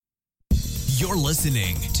You're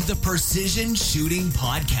listening to the Precision Shooting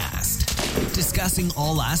Podcast, discussing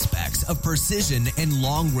all aspects of precision and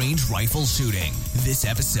long-range rifle shooting. This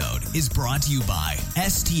episode is brought to you by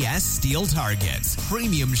STS Steel Targets,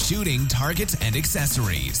 premium shooting targets and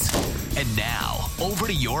accessories. And now, over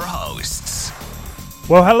to your hosts.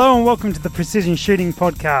 Well, hello and welcome to the Precision Shooting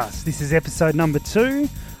Podcast. This is episode number 2.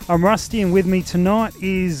 I'm Rusty and with me tonight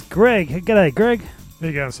is Greg. G'day, Greg.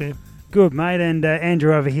 There you go, Sam. Good, mate. And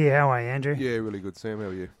Andrew over here. How are you, Andrew? Yeah, really good, Sam. How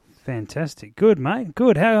are you? Fantastic. Good, mate.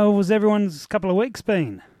 Good. How was everyone's couple of weeks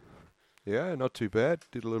been? Yeah, not too bad.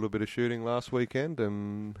 Did a little bit of shooting last weekend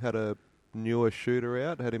and had a newer shooter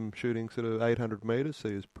out. Had him shooting sort of 800 metres, so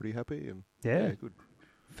he was pretty happy. And Yeah. good.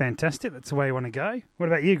 Fantastic. That's the way you want to go. What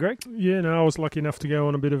about you, Greg? Yeah, no, I was lucky enough to go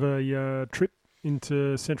on a bit of a trip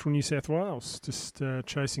into central New South Wales, just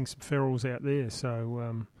chasing some ferals out there.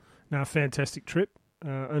 So, fantastic trip.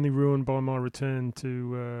 Only ruined by my return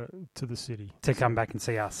to the city. To come back and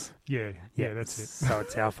see us. Yeah, that's it. So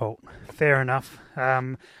it's our fault. Fair enough.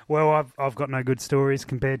 Well, I've got no good stories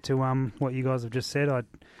compared to what you guys have just said. I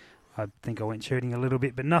think I went shooting a little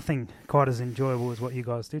bit, but nothing quite as enjoyable as what you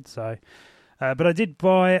guys did. So, but I did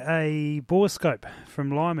buy a bore scope from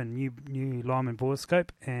Lyman, new Lyman bore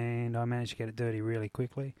scope, and I managed to get it dirty really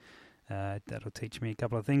quickly. That'll teach me a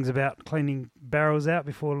couple of things about cleaning barrels out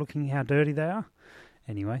before looking how dirty they are.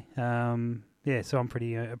 Anyway, so I'm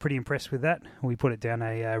pretty impressed with that. We put it down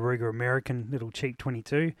a Ruger American little cheap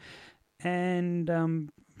 22,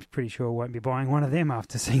 and pretty sure I won't be buying one of them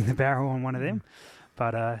after seeing the barrel on one of them.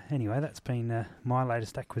 But anyway, that's been my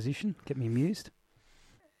latest acquisition. Get me amused.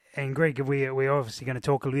 And Greg, we're obviously going to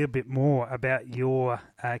talk a little bit more about your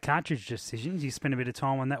cartridge decisions. You spent a bit of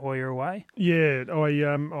time on that while you're away. Yeah,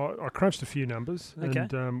 I crunched a few numbers, Okay.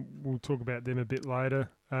 and we'll talk about them a bit later.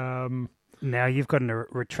 Now you've got a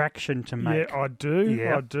retraction to make. Yeah, I do.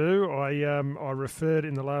 Yeah. I do. I referred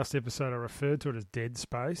in the last episode. I referred to it as dead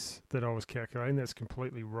space that I was calculating. That's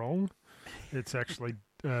completely wrong. It's actually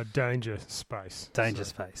danger space. Danger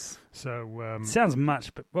space. So Sounds much,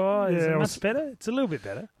 is it much better? It's a little bit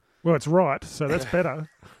better. well, it's right. So that's better.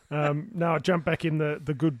 No, I jumped back in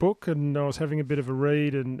the good book, and I was having a bit of a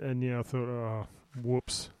read, and I thought, oh,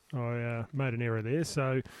 whoops, I made an error there.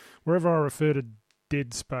 So wherever I refer to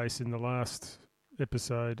dead space in the last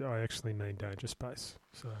episode, I actually mean danger space.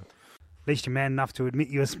 So At least you're man enough to admit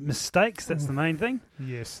your mistakes. That's the main thing.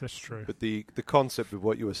 yes, that's true. But the concept of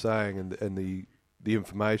what you were saying and the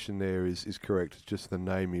information there is correct. It's just the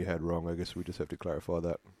name you had wrong. I guess we just have to clarify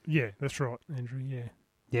that. Yeah, that's right, Andrew. Yeah.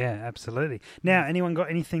 Yeah, absolutely. Now, anyone got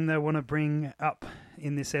anything they want to bring up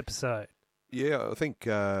in this episode? Yeah, I think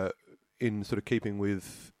in sort of keeping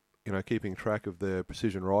with keeping track of the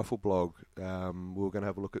Precision Rifle blog, we're going to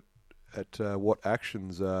have a look at what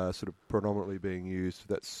actions are sort of predominantly being used.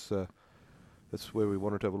 That's where we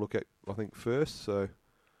wanted to have a look at, I think, first. So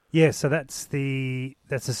Yeah, so that's a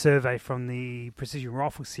survey from the Precision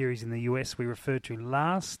Rifle series in the US we referred to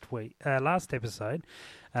last episode,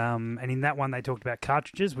 and in that one they talked about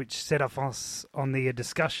cartridges, which set off us on the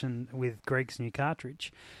discussion with Greg's new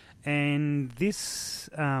cartridge. And this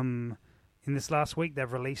in this last week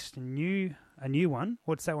they've released a new one.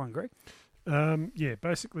 What's that one, Greg?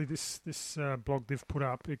 Basically this blog they've put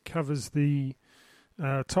up, it covers the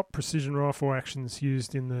top precision rifle actions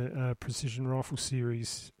used in the Precision Rifle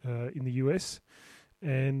series in the US.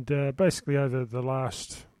 And basically over the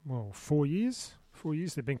last, 4 years,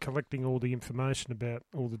 they've been collecting all the information about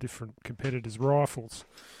all the different competitors' rifles.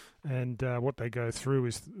 And what they go through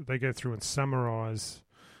is they go through and summarise,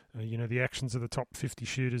 the actions of the top 50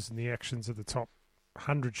 shooters and the actions of the top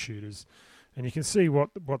 100 shooters. And you can see what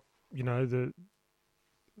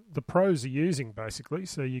the pros are using, basically.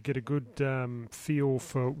 So you get a good feel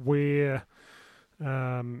for where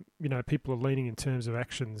people are leaning in terms of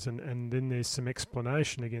actions, and then there's some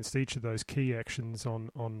explanation against each of those key actions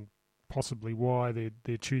on possibly why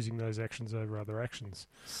they're choosing those actions over other actions.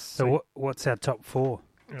 So what's our top 4?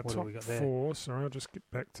 Our What have top we got there? 4, sorry, I'll just get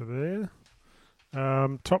back to there.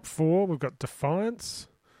 Top 4, we've got Defiance,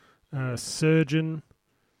 Surgeon,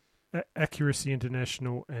 Accuracy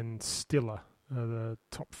International, and Stiller. The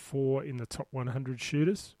top 4 in the top 100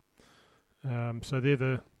 shooters. So they're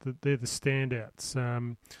the standouts.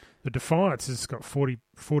 The Defiance has got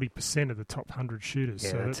 40% of the top 100 shooters.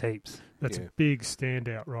 Yeah, so that's heaps. That's Yeah. a big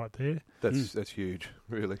standout right there. that's huge,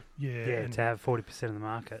 really. Yeah, Yeah, and, to have 40% of the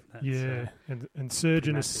market. That's, and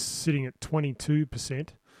Surgeon is massive. sitting at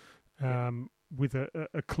 22%, with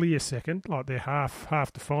a clear second. Like they're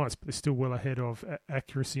half Defiance, but they're still well ahead of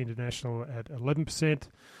Accuracy International at 11%,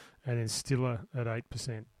 and then Stiller at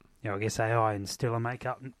 8%. I guess AI and Stiller make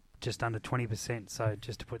up just under 20%. So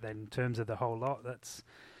just to put that in terms of the whole lot, that's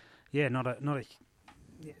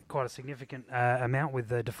quite a significant amount with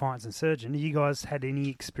the Defiance and Surgeon. Have you guys had any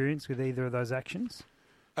experience with either of those actions?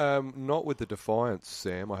 Not with the Defiance,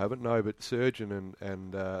 Sam. I haven't. No, but Surgeon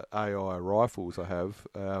and AI rifles I have.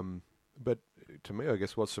 But to me, I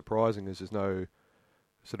guess what's surprising is there's no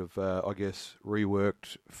sort of,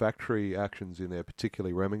 reworked factory actions in there,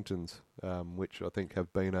 particularly Remingtons, which I think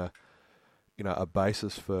have been a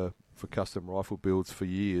basis for custom rifle builds for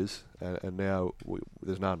years, and now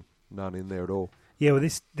there's none in there at all. Yeah, well,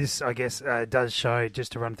 this I guess does show,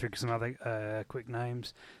 just to run through some other quick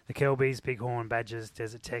names: the Kelbys, Bighorn, Badgers,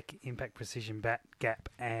 Desert Tech, Impact Precision, Bat, Gap,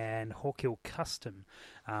 and Hawkhill Custom.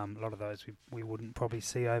 A lot of those we wouldn't probably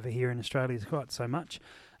see over here in Australia quite so much.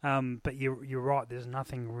 But you're right. There's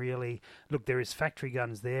nothing really. Look, there is factory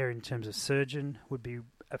guns there in terms of Surgeon would be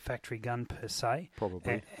a factory gun per se.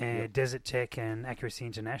 Probably. And Yep. Desert Tech and Accuracy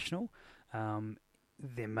International.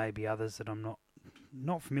 There may be others that I'm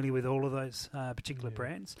not familiar with all of those particular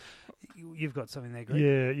brands. You've got something there,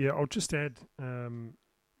 Greg? Yeah. I'll just add in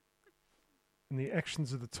the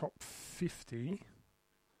actions of the top 50.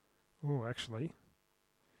 Oh, actually.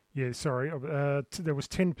 Yeah, sorry. There was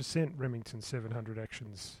 10% Remington 700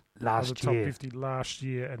 actions. Last of the top year. 50 last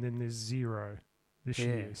year, and then there's 0 this Yeah.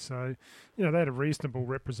 year. So, they had a reasonable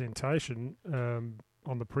representation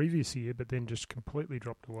on the previous year, but then just completely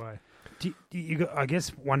dropped away. I guess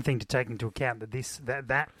one thing to take into account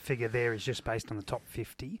that figure there is just based on the top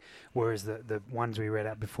 50, whereas the ones we read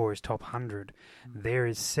out before is top 100. There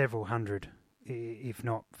is several hundred, if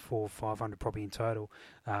not 400 or 500 probably in total,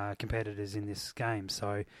 competitors in this game.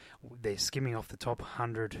 So they're skimming off the top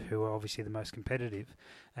 100, who are obviously the most competitive.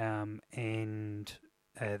 So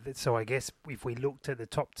I guess if we looked at the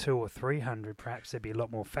top 200 or 300, perhaps there'd be a lot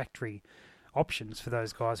more factory options for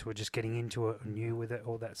those guys who are just getting into it, new with it,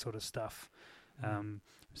 all that sort of stuff.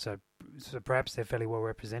 So perhaps they're fairly well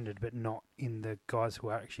represented, but not in the guys who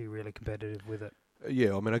are actually really competitive with it.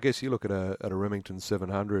 Yeah, I mean, I guess you look at a Remington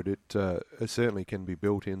 700, it certainly can be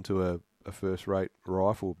built into a first-rate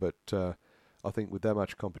rifle, but I think with that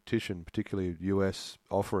much competition, particularly US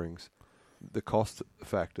offerings, the cost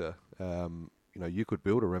factor, you could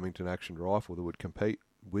build a Remington action rifle that would compete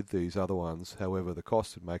with these other ones. However, the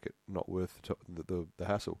cost would make it not worth the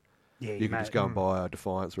hassle. Yeah, you can just go and buy a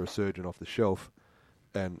Defiance or a Surgeon off the shelf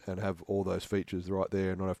and have all those features right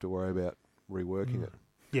there and not have to worry about reworking it.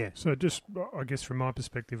 Yeah. So just, I guess from my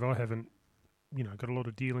perspective, I haven't, got a lot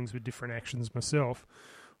of dealings with different actions myself.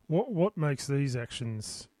 What makes these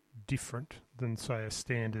actions different than, say, a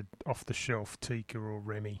standard off-the-shelf Tikka or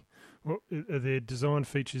Remy? Are there design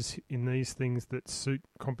features in these things that suit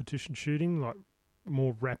competition shooting, like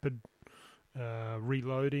more rapid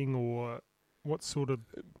reloading, or what sort of...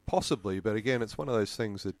 Possibly, but again, it's one of those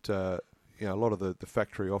things that, a lot of the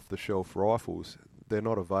factory off-the-shelf rifles, they're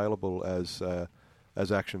not available as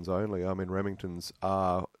actions only. I mean, Remingtons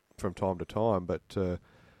are from time to time, but, a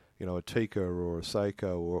Tikka or a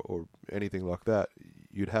Seiko or anything like that,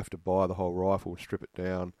 you'd have to buy the whole rifle, strip it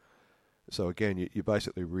down. So again, you're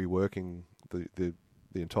basically reworking the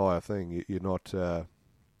entire thing. You're not,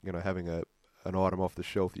 having an item off the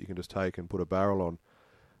shelf that you can just take and put a barrel on.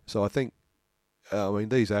 So I think,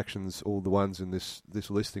 these actions, all the ones in this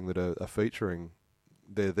listing that are featuring,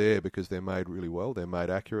 they're there because they're made really well. They're made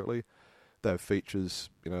accurately. They have features.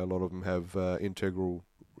 A lot of them have integral,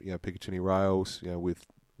 Picatinny rails. With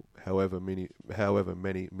however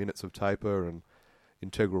many minutes of taper and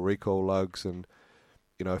integral recoil lugs and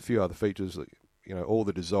a few other features. All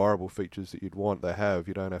the desirable features that you'd want. They have.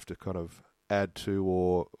 You don't have to kind of add to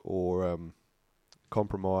or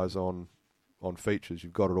compromise on features.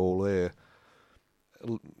 You've got it all there.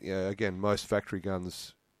 Again, most factory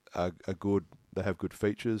guns are good. They have good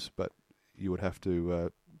features, but you would have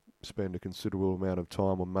to spend a considerable amount of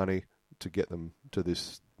time or money to get them to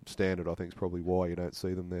this standard. I think is probably why you don't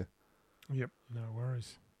see them there. Yep, no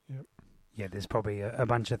worries. Yep. Yeah, there's probably a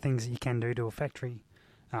bunch of things that you can do to a factory.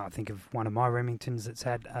 I think of one of my Remingtons that's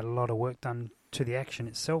had a lot of work done to the action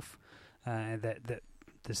itself. That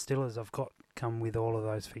the Stillers I've got come with all of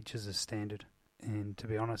those features as standard. And to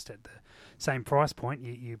be honest, at the same price point,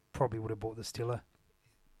 you probably would have bought the Stiller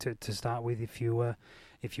to start with if you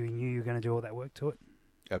knew you were going to do all that work to it.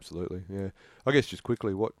 Absolutely, yeah. I guess just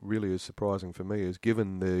quickly, what really is surprising for me is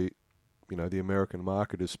given the American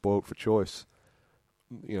market is spoilt for choice,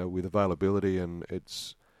 with availability, and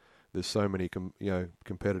there's so many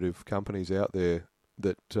competitive companies out there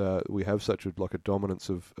that we have such a dominance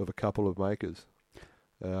of a couple of makers.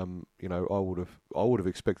 I would have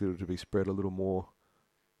expected it to be spread a little more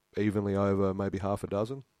evenly over maybe half a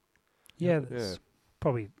dozen. Yeah,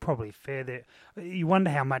 probably fair there. You wonder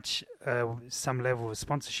how much some level of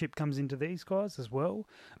sponsorship comes into these guys as well.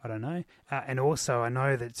 I don't know. And also, I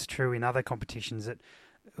know that it's true in other competitions that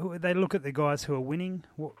they look at the guys who are winning,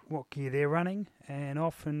 what gear they're running, and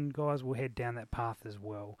often guys will head down that path as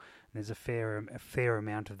well. And there's a fair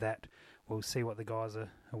amount of that. We'll see what the guys are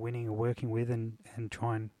winning or working with and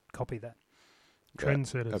try and copy that.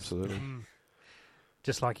 Trendsetters. Absolutely.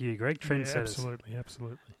 Just like you, Greg, trendsetters. Yeah,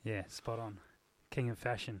 absolutely. Yeah, spot on. King of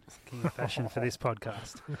fashion for this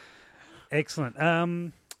podcast. Excellent.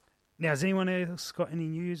 Now, has anyone else got any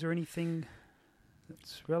news or anything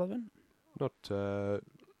that's relevant?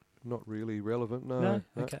 Not really relevant. No. No?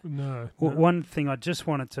 Okay. No. One thing I just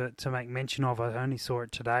wanted to make mention of, I only saw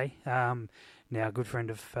it today. Now, a good friend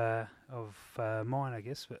of mine, I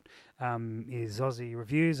guess, but is Aussie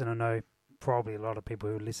Reviews, and I know probably a lot of people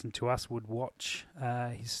who listen to us would watch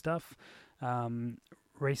his stuff.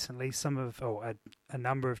 Recently, a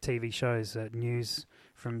number of TV shows, news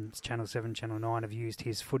from Channel 7, Channel 9 have used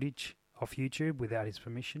his footage off YouTube without his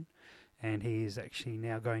permission, and he is actually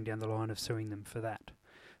now going down the line of suing them for that.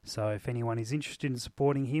 So if anyone is interested in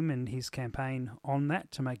supporting him and his campaign on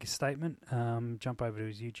that to make a statement, jump over to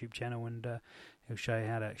his YouTube channel and he'll show you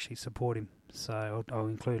how to actually support him. So I'll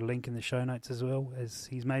include a link in the show notes as well, as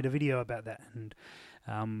he's made a video about that. And,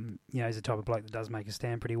 he's the type of bloke that does make a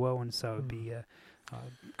stand pretty well, and so it'd be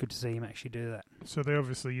good to see him actually do that. So they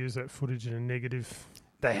obviously use that footage in a negative...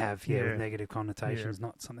 They have, with negative connotations,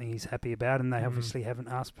 not something he's happy about, and they obviously haven't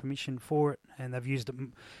asked permission for it, and they've used it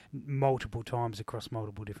multiple times across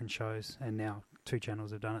multiple different shows, and now 2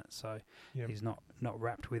 channels have done it, so he's not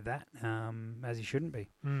wrapped with that, as he shouldn't be.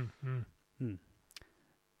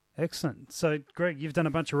 Excellent. So, Greg, you've done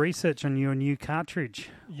a bunch of research on your new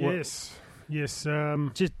cartridge. Yes. Just do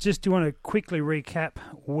you want to quickly recap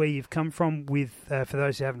where you've come from with, for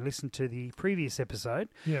those who haven't listened to the previous episode?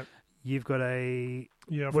 Yeah. You've got what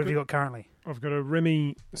have you got currently? I've got a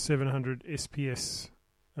Remy 700 SPS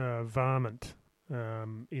Varmint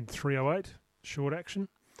in 308 short action,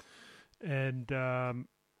 and I'm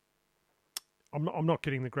not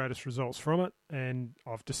getting the greatest results from it, and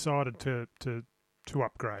I've decided to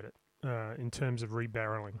upgrade it in terms of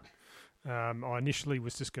rebarreling. I initially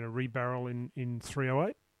was just going to rebarrel in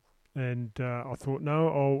 308, and I thought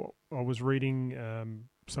I was reading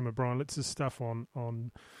some of Brian Litz's stuff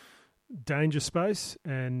on Danger Space,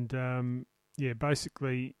 and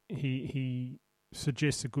basically he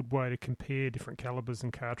suggests a good way to compare different calibers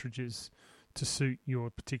and cartridges to suit your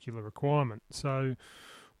particular requirement. So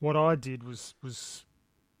what I did was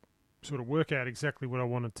sort of work out exactly what I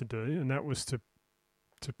wanted to do, and that was to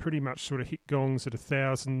pretty much sort of hit gongs at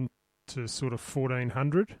 1,000 to sort of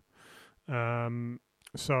 1,400.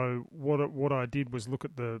 So what I did was look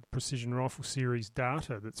at the Precision Rifle Series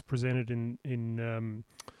data that's presented in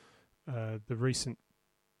the recent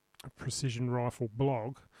Precision Rifle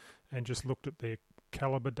blog, and just looked at their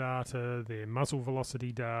caliber data, their muzzle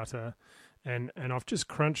velocity data, and I've just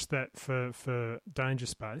crunched that for Danger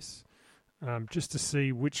Space, just to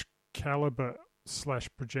see which caliber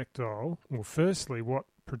 / projectile, well, firstly, what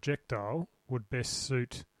projectile would best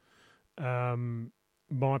suit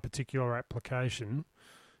my particular application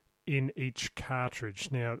in each cartridge.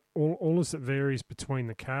 Now, all that varies between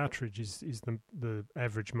the cartridge is the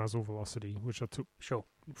average muzzle velocity, which I took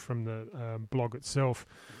from the blog itself.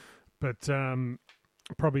 But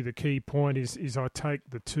probably the key point is I take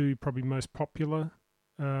the 2 probably most popular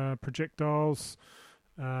projectiles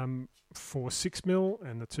for 6mm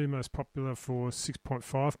and the 2 most popular for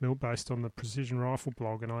 6.5mm based on the Precision Rifle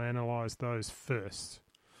blog, and I analyse those first.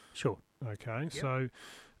 Sure. Okay, yep. So...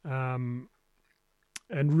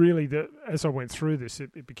 and really, as I went through this,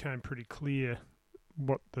 it became pretty clear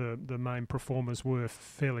what the main performers were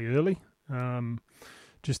fairly early,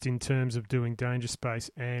 just in terms of doing Danger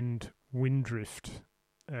Space and wind drift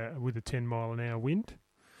with a 10 mile an hour wind.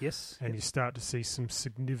 Yes. And you start to see some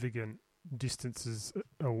significant distances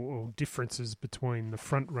or differences between the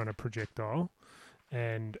front runner projectile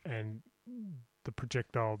and the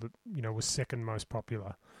projectile that was second most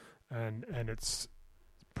popular, and it's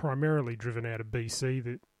primarily driven out of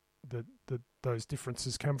BC that those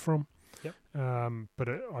differences come from. Yep. But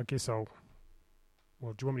I guess do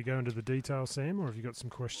you want me to go into the details, Sam, or have you got some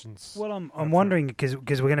questions? Well, I'm wondering, because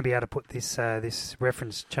we're going to be able to put this this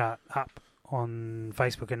reference chart up on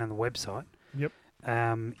Facebook and on the website. Yep.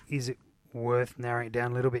 Is it worth narrowing it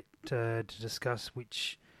down a little bit to discuss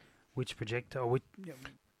which projectile? I'm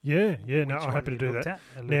happy to do that.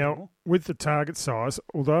 Now, with the target size,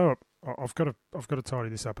 although I've got to tidy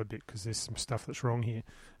this up a bit because there's some stuff that's wrong here.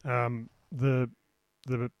 The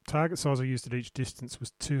target size I used at each distance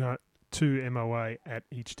was 2 MOA at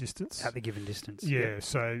each distance. At the given distance. Yeah,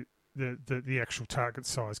 so the actual target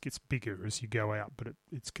size gets bigger as you go out, but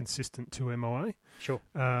it's consistent to MOA. Sure.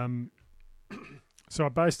 So I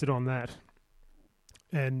based it on that.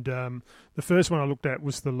 And the first one I looked at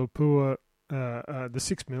was the Lapua, the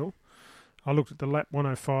 6mm. I looked at the Lap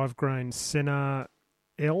 105 grain Senar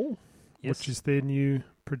L, which is their new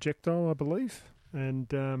projectile, I believe.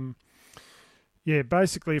 And,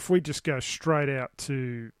 basically, if we just go straight out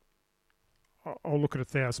to, I'll look at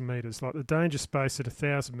 1,000 metres. Like the danger space at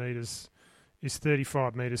 1,000 metres is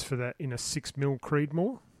 35 metres for that in a 6mm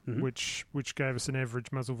Creedmoor, which gave us an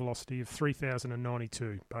average muzzle velocity of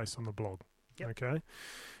 3,092 based on the blog. Yep. Okay.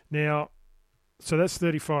 Now, so that's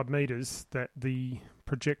 35 metres that the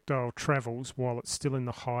projectile travels while it's still in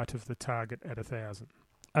the height of the target at 1,000.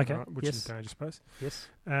 Okay. Right, which is danger space. Yes.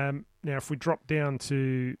 Now, if we drop down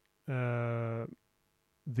to the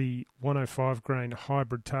 105 grain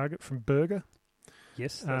hybrid target from Berger.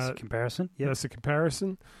 Yes, that's a comparison. Yep. That's a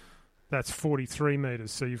comparison. That's 43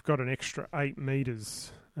 metres. So you've got an extra 8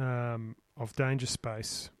 metres of danger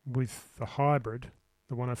space with the hybrid,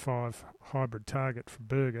 the 105 hybrid target for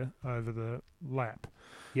Berger over the Lap.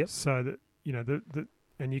 Yep. So that,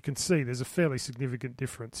 and you can see there's a fairly significant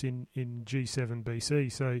difference in G7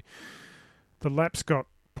 BC. So the Lap's got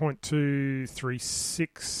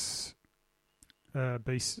 0.236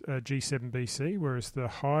 G7 BC, whereas the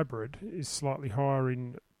hybrid is slightly higher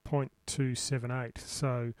in 0.278.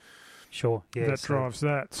 So sure, yeah, that drives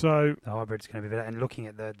that. So the hybrid's going to be better. And looking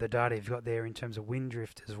at the data you've got there in terms of wind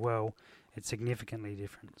drift as well, it's significantly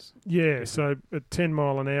different. Yeah, so at 10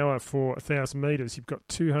 mile an hour for 1,000 metres, you've got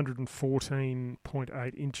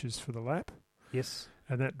 214.8 inches for the Lap. Yes.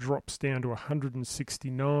 And that drops down to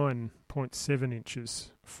 169.7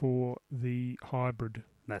 inches for the hybrid.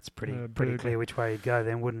 That's pretty clear which way you'd go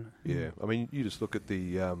then, wouldn't it? Yeah, I mean, you just look at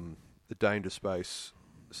the danger space,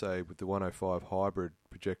 say, with the 105 hybrid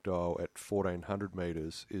projectile at 1,400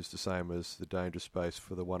 metres is the same as the danger space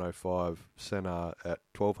for the 105 Senar at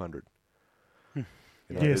 1,200.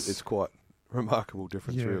 Yes. It's quite a remarkable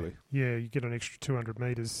difference, really. Yeah, you get an extra 200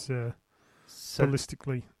 metres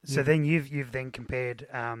ballistically. So then you've then compared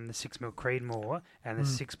the 6mm Creedmoor and the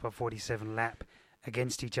 6x47 Lap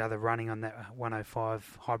against each other running on that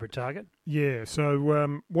 105 hybrid target? Yeah,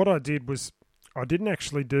 so what I did was I didn't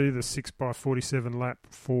actually do the 6x47 Lap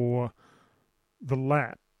for the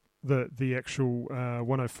Lap, the actual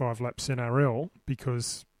 105 Lap Senar L,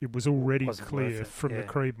 because it was already clear from the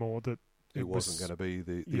Creedmoor that it wasn't going to be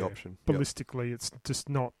the option. Ballistically, it's just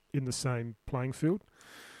not in the same playing field.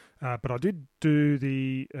 But I did do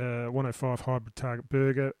the 105 hybrid target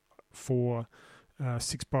Berger for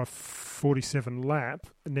 6x47 Lap.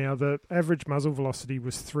 Now, the average muzzle velocity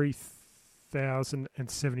was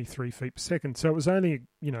 3,073 feet per second. So it was only,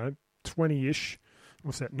 20-ish.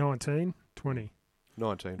 What's that, 19? 20.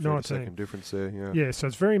 19 for a second difference there, yeah. Yeah, so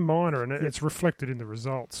it's very minor, and it's reflected in the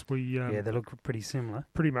results. They look pretty similar.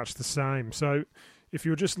 Pretty much the same. So if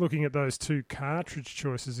you were just looking at those two cartridge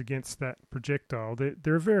choices against that projectile,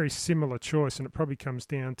 they're a very similar choice, and it probably comes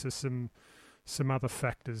down to some other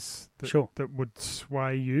factors that would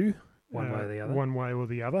sway you one way or the other. One way or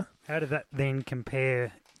the other. How did that then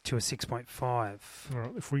compare to a 6.5? All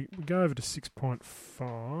right, if we go over to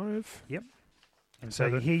 6.5. Yep. And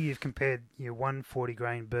so here you've compared your 140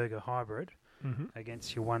 grain Berger hybrid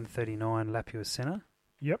against your 139 Lapua Senar.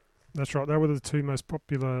 Yep, that's right. They were the two most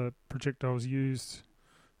popular projectiles used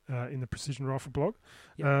in the Precision Rifle blog.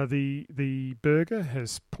 Yep. The Berger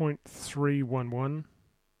has 0.311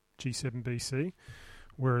 G7 BC,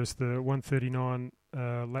 whereas the 139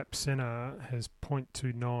 Lap Senar has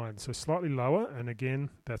 0.29, so slightly lower, and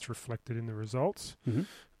again, that's reflected in the results.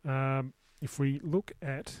 If we look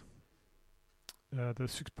at the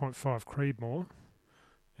 6.5 Creedmoor,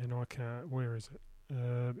 and where is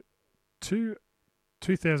it?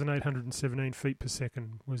 2,817 feet per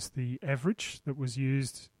second was the average that was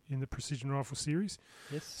used in the Precision Rifle series.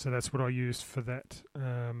 Yes. So that's what I used for that,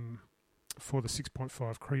 for the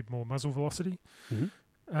 6.5 Creedmoor muzzle velocity.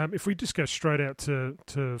 If we just go straight out to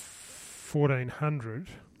 1,400,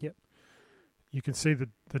 you can see the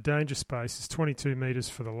danger space is 22 metres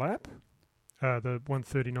for the Lap, the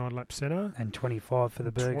 139 Lap Senar. And 25 for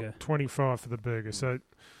the Berger. 25 for the Berger. So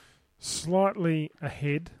slightly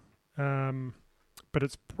ahead, but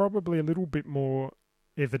it's probably a little bit more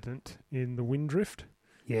evident in the wind drift.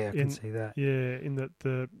 Yeah, I can see that. Yeah, in that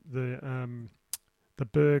the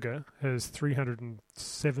Berger has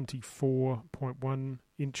 374.1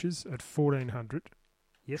 inches at 1,400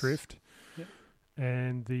 drift. Yep.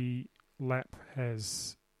 And the Lap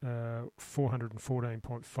has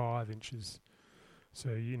 414.5 inches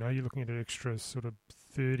So, you're looking at an extra sort of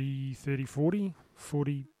 40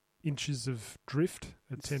 inches of drift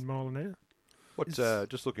at 10 mile an hour.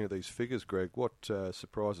 Just looking at these figures, Greg, what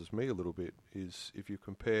surprises me a little bit is if you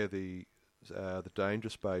compare the danger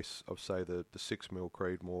space of, say, the 6 mil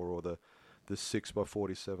Creedmoor or the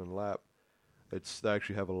 6x47 lap, they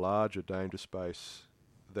actually have a larger danger space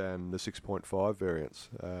than the 6.5 variants.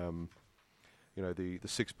 The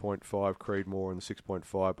 6.5 Creedmoor and the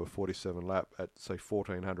 6.5 by 47 lap at, say,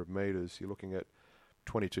 1,400 metres, you're looking at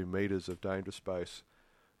 22 metres of danger space,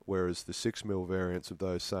 whereas the 6 mil variants of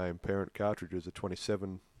those same parent cartridges are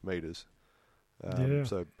 27 metres.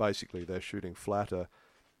 So basically they're shooting flatter.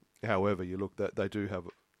 However, you look that they do have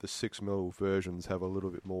the 6 mil versions have a little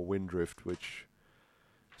bit more wind drift, which,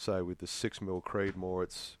 say, with the 6 mil Creedmoor,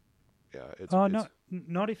 it's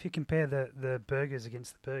not if you compare the burgers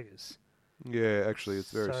against the burgers. Yeah, actually, it's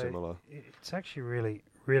very similar. It's actually really,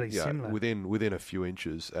 really similar. Within a few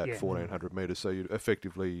inches at 1,400 metres. So you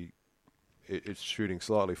effectively, it's shooting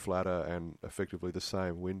slightly flatter and effectively the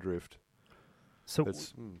same wind drift. So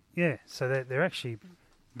so they're actually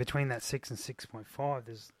between that 6 and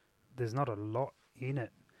 6.5. There's not a lot in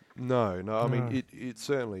it. No. I mean, it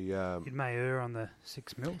certainly. It may err on the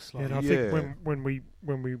 6 mil slightly. And I think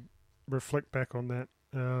when we reflect back on that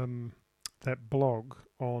that blog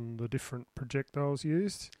on the different projectiles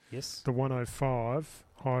used, yes, the 105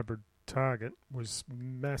 hybrid target was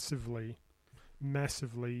massively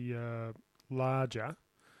larger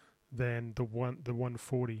than the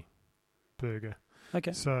 140 burger.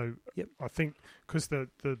 Okay. So I think because the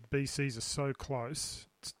BCs are so close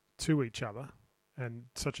to each other and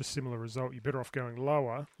such a similar result, you're better off going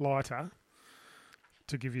lighter,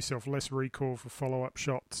 to give yourself less recoil for follow-up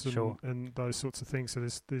shots and those sorts of things. So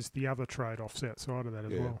there's the other trade-offs outside of that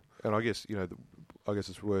as well. And I guess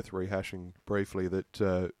it's worth rehashing briefly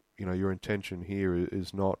that your intention here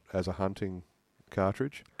is not as a hunting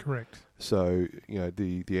cartridge. Correct. So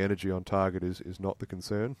the energy on target is not the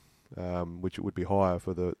concern, which it would be higher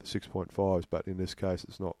for the 6.5s, but in this case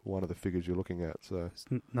it's not one of the figures you're looking at. So it's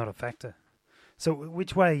not a factor. So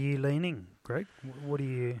which way are you leaning, Greg? What do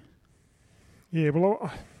you? Yeah, well,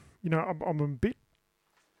 I'm a bit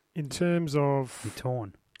in terms of. You're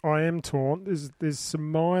torn. I am torn. There's some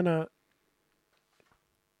minor.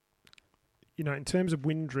 In terms of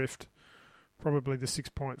wind drift, probably the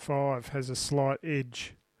 6.5 has a slight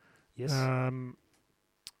edge. Yes.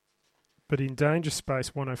 But in danger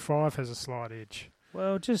space, 105 has a slight edge.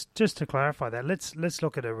 Well, just to clarify that, let's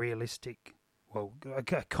look at a realistic. Well, a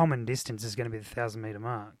common distance is going to be the 1,000 metre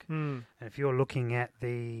mark, and if you're looking at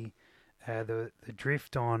the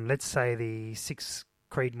drift on, let's say, the 6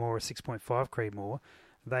 Creedmoor or 6.5 Creedmoor,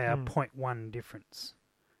 they are 0.1 difference.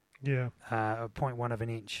 Yeah. 0.1 of an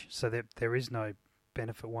inch. So there is no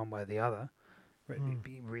benefit one way or the other,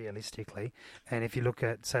 realistically. And if you look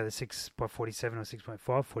at, say, the 6x47 or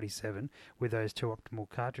 6.547 with those two optimal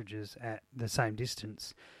cartridges at the same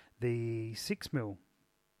distance, the 6 mil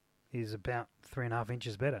is about 3.5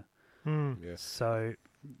 inches better. Yes. So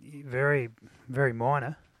very, very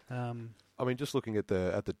minor. I mean, just looking at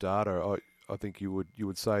the data, I think you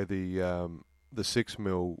would say the 6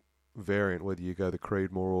 mil variant, whether you go the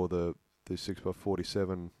Creedmoor or the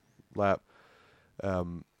 6x47 lap,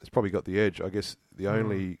 it's probably got the edge. I guess the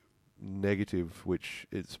only negative, which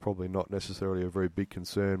it's probably not necessarily a very big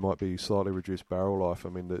concern, might be slightly reduced barrel life. I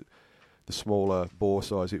mean, the smaller bore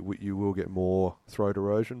size, you will get more throat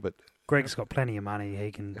erosion, but Greg's got plenty of money.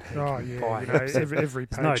 He can buy. Every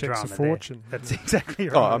paycheck's a fortune. There. That's exactly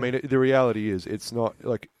right. Oh, I mean, the reality is, it's not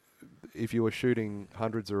like if you were shooting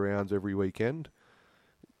hundreds of rounds every weekend.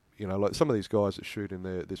 Like some of these guys that shoot in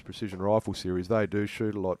this precision rifle series, they do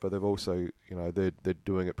shoot a lot, but they've also, they're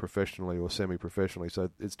doing it professionally or semi-professionally,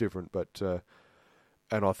 so it's different. But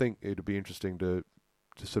and I think it'd be interesting to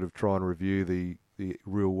sort of try and review the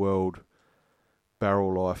real world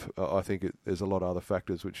barrel life. I think there's a lot of other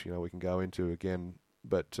factors which we can go into again,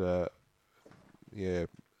 but other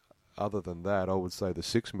than that, I would say the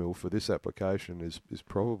 6 mil for this application is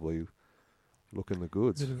probably looking the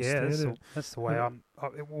goods. Yeah, that's the way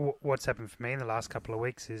what's happened for me in the last couple of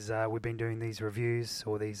weeks is we've been doing these reviews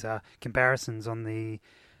or these comparisons on the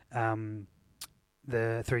 3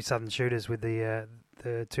 Southern shooters with the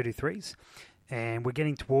 223s, and we're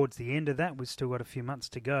getting towards the end of that. We've still got a few months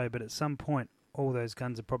to go, but at some point all those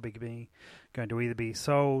guns are probably going to either be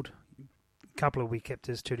sold, a couple will be kept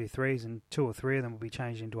as 223s, and 2 or 3 of them will be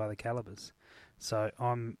changed into other calibers. So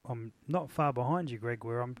I'm not far behind you, Greg,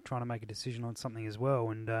 where I'm trying to make a decision on something as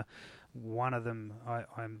well. And one of them,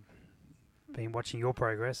 I'm been watching your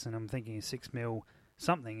progress, and I'm thinking a 6 mil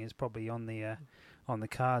something is probably on the on the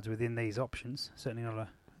cards within these options. Certainly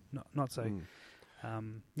not so.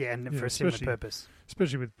 And for a similar purpose,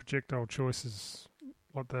 especially with projectile choices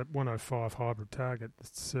like that 105 hybrid target.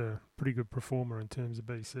 It's a pretty good performer in terms of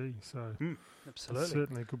BC. So absolutely, it's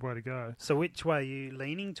certainly a good way to go. So which way are you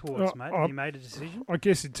leaning towards, mate? Have you made a decision? I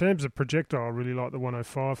guess in terms of projectile, I really like the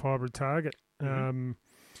 105 hybrid target.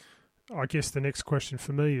 I guess the next question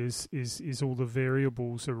for me is all the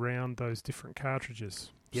variables around those different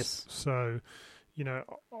cartridges. Yes. So,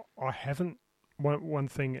 I haven't. One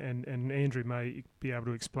thing, and Andrew may be able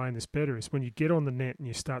to explain this better, is when you get on the net and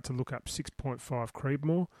you start to look up 6.5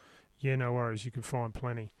 Creedmoor, no worries, you can find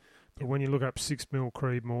plenty. But when you look up 6mm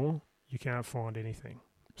Creedmoor, you can't find anything.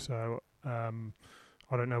 So I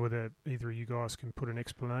don't know whether either of you guys can put an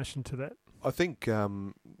explanation to that. I think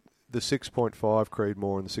the 6.5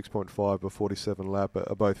 Creedmoor and the 6.5 by 47 lap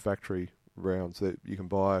are both factory rounds that you can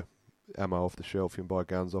buy ammo off the shelf, you can buy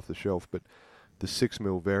guns off the shelf, but the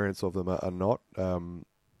 6mm variants of them are not.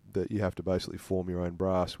 That you have to basically form your own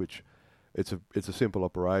brass, which it's a simple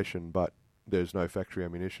operation, but there's no factory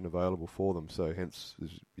ammunition available for them. So hence,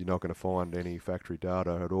 you're not going to find any factory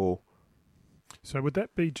data at all. So would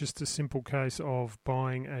that be just a simple case of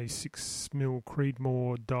buying a 6mm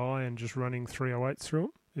Creedmoor die and just running 308 through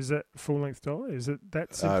it? Is that full length die? Is it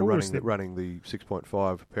that simple? Running the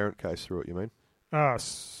 6.5 parent case through it, you mean?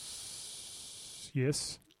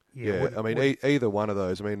 Yes. Yeah, I mean, either one of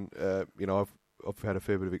those. I mean, I've had a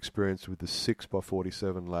fair bit of experience with the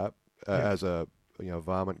 6x47 lap as a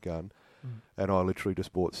varmint gun, and I literally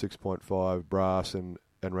just bought 6.5 brass and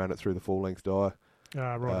ran it through the full length die.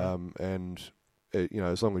 Right.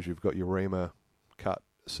 As long as you've got your reamer cut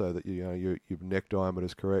so that your neck diameter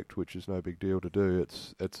is correct, which is no big deal to do.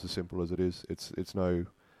 It's as simple as it is. It's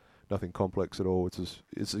nothing complex at all.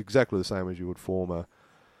 It's exactly the same as you would form a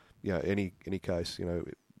any case.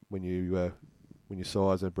 When you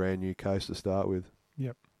size a brand new case to start with.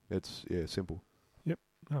 Yep. It's simple. Yep.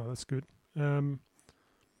 Oh, that's good. So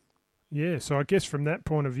I guess from that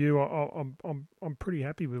point of view, I'm pretty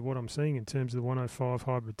happy with what I'm seeing in terms of the 105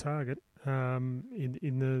 hybrid target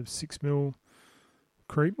in the 6mm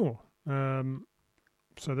Creedmoor.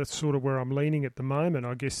 So that's sort of where I'm leaning at the moment.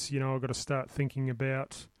 I guess I've got to start thinking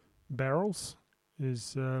about barrels.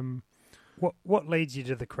 What leads you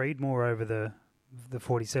to the Creedmoor over the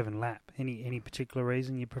 47 lap? Any particular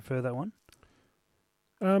reason you prefer that one?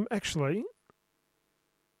 Actually,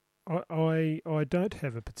 I don't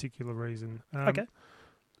have a particular reason. Okay.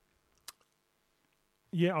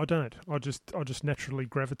 Yeah, I don't. I just naturally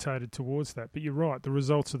gravitated towards that. But you're right. The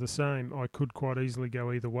results are the same. I could quite easily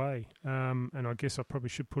go either way. And I guess I probably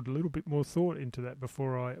should put a little bit more thought into that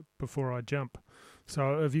before I jump.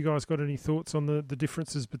 So, have you guys got any thoughts on the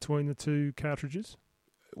differences between the two cartridges?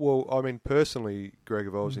 Well, I mean, personally, Greg,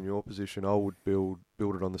 if I was in your position, I would build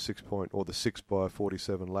it on the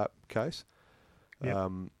 6x47 lap case.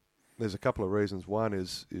 Yep. There's a couple of reasons. One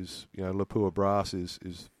is Lapua brass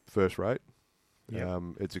is first rate. Yep.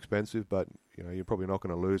 It's expensive, but you're probably not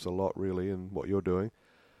going to lose a lot really in what you're doing.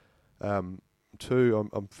 Two,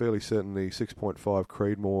 I'm fairly certain the 6.5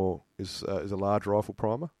 Creedmoor is a large rifle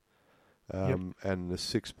primer. And the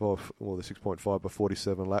 6.5 by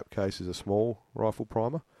 47 lap case is a small rifle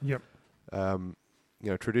primer. Yep.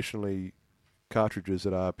 Traditionally, cartridges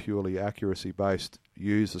that are purely accuracy based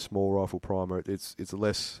use a small rifle primer. It's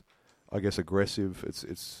less, I guess, aggressive.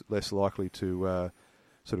 It's less likely to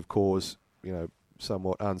sort of cause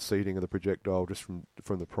somewhat unseating of the projectile just from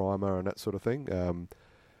the primer and that sort of thing.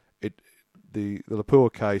 The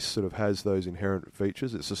Lapua case sort of has those inherent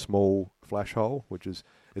features. It's a small flash hole,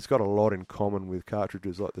 it's got a lot in common with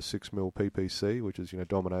cartridges like the 6mm PPC, which is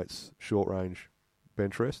dominates short range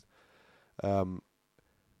bench rest.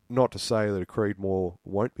 Not to say that a Creedmoor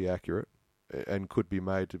won't be accurate and could be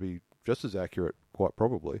made to be just as accurate, quite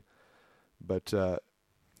probably. But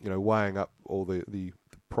weighing up all the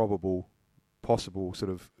possible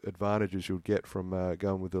sort of advantages you'll get from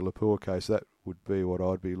going with the Lapua case, that would be what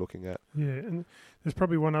I'd be looking at. Yeah, and there's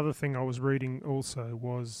probably one other thing I was reading also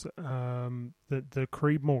was that the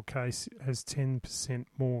Creedmoor case has 10%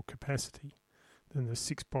 more capacity than the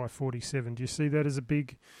 6x47. Do you see that as a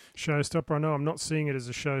big showstopper? I know I'm not seeing it as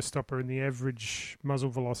a showstopper in the average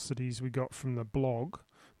muzzle velocities we got from the blog.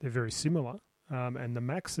 They're very similar, and the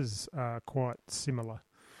maxes are quite similar.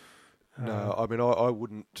 No, I mean I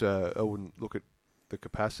wouldn't look at the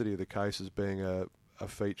capacity of the case as being a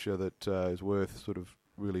feature that is worth sort of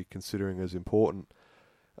really considering as important.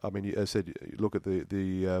 I mean, as I said, you look at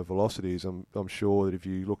the velocities. I'm sure that if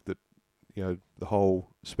you looked at the whole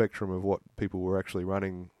spectrum of what people were actually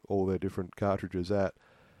running all their different cartridges at,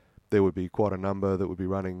 there would be quite a number that would be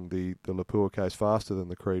running the Lapua case faster than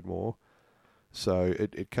the Creedmoor. So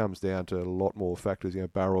it comes down to a lot more factors,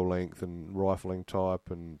 barrel length and rifling type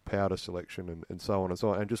and powder selection and so on and so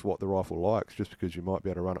on, and just what the rifle likes. Just because you might be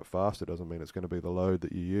able to run it faster doesn't mean it's going to be the load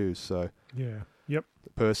that you use. So yeah, yep.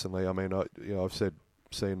 Personally, I mean, I've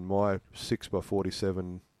seen my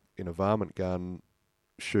 6x47 in a varmint gun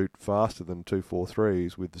shoot faster than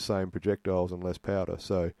 243s with the same projectiles and less powder.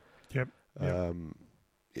 So yep.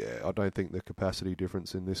 I don't think the capacity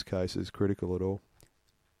difference in this case is critical at all.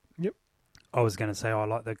 Yep. I was going to say I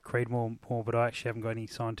like the Creedmoor more, but I actually haven't got any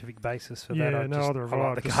scientific basis for that. Yeah, I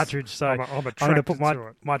like the cartridge, so I'm I'm going to put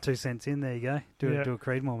my 2 cents in. There you go. Do a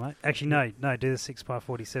Creedmoor, mate. Actually, no, do the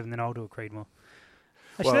 6x47, then I'll do a Creedmoor.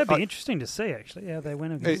 Actually, that'd be interesting to see, actually, how they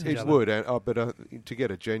went against each other. It would, but to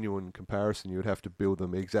get a genuine comparison, you would have to build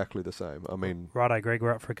them exactly the same. I mean... Righto, Greg,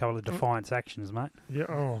 we're up for a couple of Defiance actions, mate. Yeah,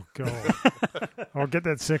 oh, God. I'll get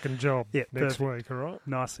that second job next week, all right?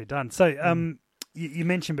 Nicely done. So, you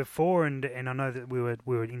mentioned before, and I know that we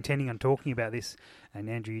were intending on talking about this, and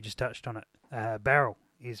Andrew, you just touched on it. Barrel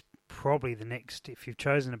is probably the next. If you've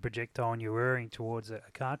chosen a projectile and you're erring towards a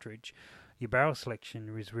cartridge, your barrel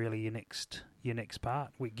selection is really your next part.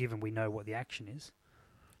 Given we know what the action is.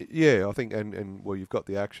 Yeah, I think, and you've got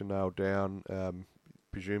the action nailed down.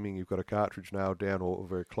 Presuming you've got a cartridge nailed down or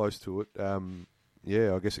very close to it.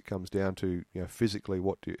 I guess it comes down to physically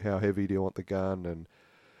how heavy do you want the gun. And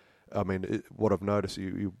I mean, what I've noticed,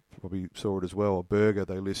 you probably saw it as well. Berger,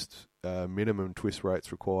 they list minimum twist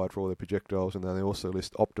rates required for all their projectiles, and then they also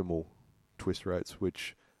list optimal twist rates,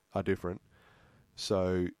 which are different.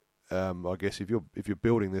 So I guess if you're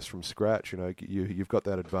building this from scratch, you've got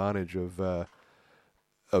that advantage of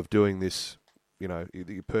doing this,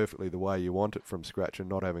 perfectly the way you want it from scratch and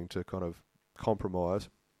not having to kind of compromise.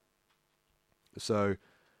 So,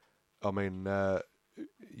 I mean,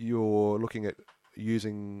 you're looking at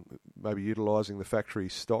utilising the factory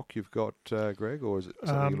stock you've got, Greg, or is it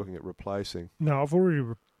something you're looking at replacing? No, I've already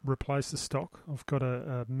replaced the stock. I've got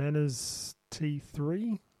a Manners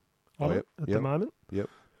T3 on it at the moment. Yep.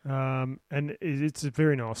 And it's a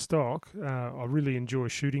very nice stock. I really enjoy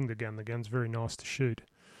shooting the gun. The gun's very nice to shoot.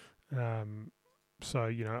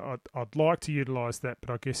 So, I'd like to utilise that, but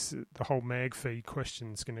I guess the whole mag fee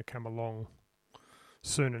question is going to come along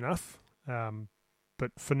soon enough.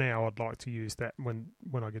 But for now, I'd like to use that when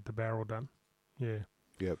I get the barrel done. Yeah.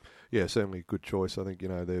 Yep. Yeah, certainly a good choice. I think,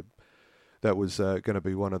 that was going to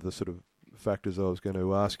be one of the sort of factors I was going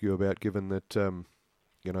to ask you about, given that,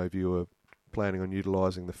 if you were planning on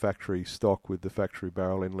utilising the factory stock with the factory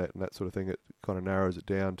barrel inlet and that sort of thing, it kind of narrows it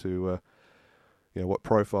down to, what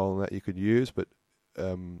profile and that you could use. But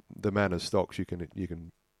the Manners stocks, you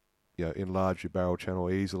can enlarge your barrel channel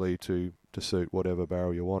easily to suit whatever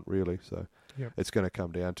barrel you want, really. So it's going to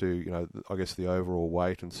come down to, I guess the overall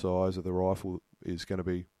weight and size of the rifle is going to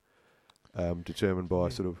be determined by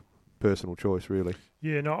sort of personal choice, really.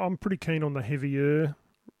 Yeah, no, I'm pretty keen on the heavier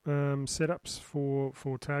setups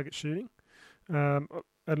for target shooting. And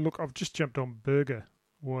look, I've just jumped on Berger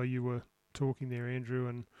while you were talking there, Andrew,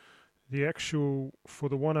 and the actual, for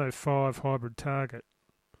the 105 hybrid target,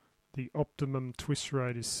 the optimum twist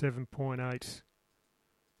rate is 7.8,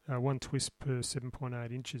 one twist per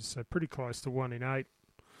 7.8 inches, so pretty close to 1 in 8.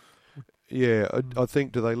 Yeah, I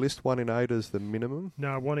think, do they list 1 in 8 as the minimum?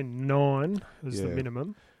 No, 1 in 9 is the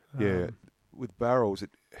minimum. With barrels,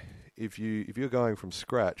 if you're going from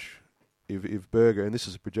scratch, if Berger, and this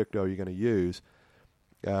is a projectile you're going to use,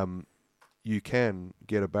 you can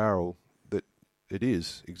get a barrel that it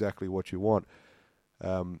is exactly what you want.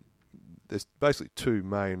 There's basically two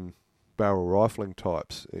main barrel rifling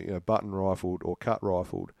types, button rifled or cut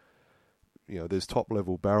rifled. There's top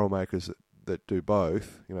level barrel makers that do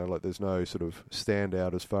both. Like there's no sort of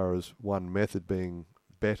standout as far as one method being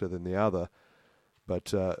better than the other.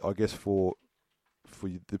 But I guess for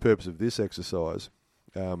the purpose of this exercise,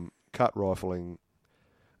 cut rifling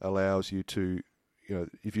allows you to,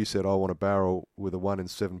 if you said I want a barrel with a 1 in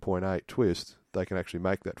 7.8 twist, they can actually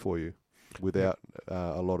make that for you without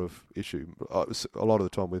a lot of issue. A lot of the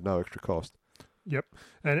time with no extra cost. Yep,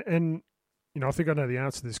 and I think I know the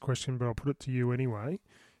answer to this question, but I'll put it to you anyway.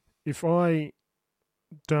 If I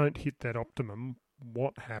don't hit that optimum,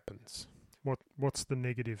 what happens? What's the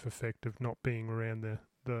negative effect of not being around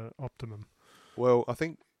the optimum? Well, I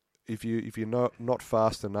think if you're not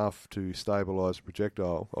fast enough to stabilise a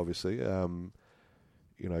projectile, obviously,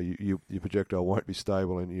 your projectile won't be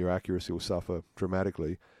stable and your accuracy will suffer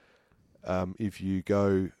dramatically. If you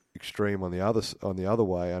go extreme on the other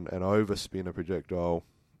way and overspin a projectile,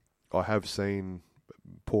 I have seen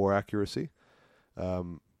poor accuracy.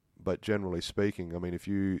 But generally speaking, I mean,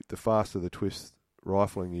 the faster the twist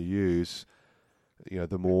rifling you use,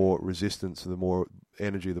 the more resistance and the more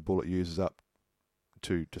energy the bullet uses up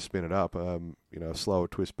to spin it up. A slower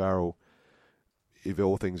twist barrel, if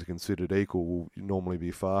all things are considered equal, will normally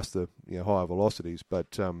be faster, higher velocities.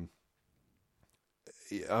 But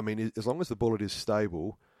I mean, as long as the bullet is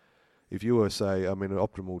stable, if you were, say, an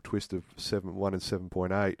optimal twist of 1 in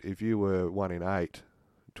 7.8, if you were 1 in 8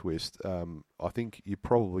 twist, I think you're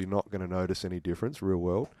probably not going to notice any difference real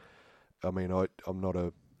world. I mean, I'm not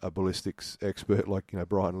a ballistics expert like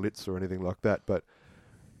Brian Litz or anything like that, but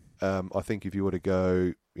I think if you were to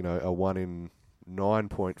go a 1 in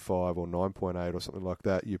 9.5 or 9.8 or something like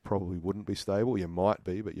that, you probably wouldn't be stable. You might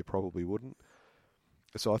be, but you probably wouldn't.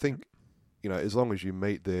 So I think as long as you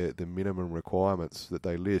meet the minimum requirements that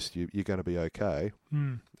they list, you're going to be okay.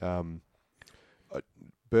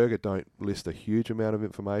 Berger don't list a huge amount of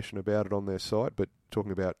information about it on their site, but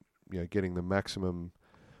talking about getting the maximum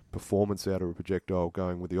performance out of a projectile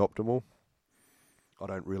going with the optimal, I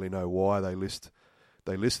don't really know why they list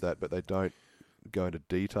that, but they don't go into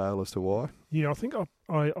detail as to why. Yeah, I think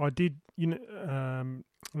I did. I don't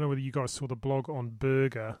know whether you guys saw the blog on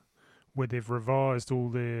Berger where they've revised all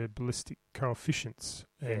their ballistic coefficients.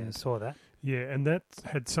 Yeah, I saw that. Yeah, and that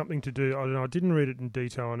had something to do. I don't know. I didn't read it in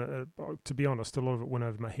detail, and to be honest, a lot of it went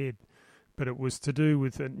over my head. But it was to do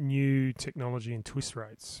with new technology and twist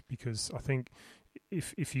rates, because I think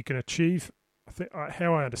if you can achieve,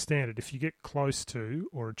 how I understand it, if you get close to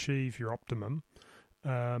or achieve your optimum,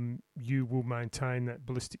 you will maintain that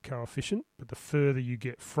ballistic coefficient. But the further you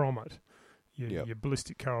get from it, your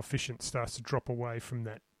ballistic coefficient starts to drop away from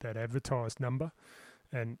that advertised number.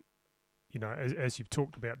 And, as you've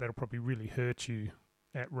talked about, that'll probably really hurt you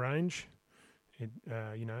at range.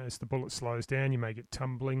 As the bullet slows down, you may get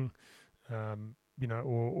tumbling,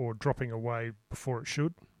 or dropping away before it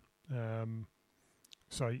should.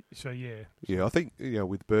 So yeah. Yeah, I think,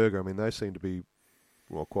 with Berger, I mean, they seem to be,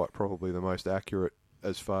 quite probably the most accurate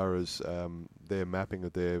as far as their mapping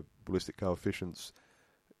of their ballistic coefficients.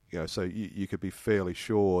 So you could be fairly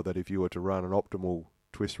sure that if you were to run an optimal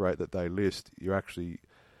twist rate that they list, you're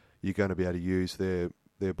going to be able to use their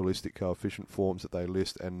ballistic coefficient forms that they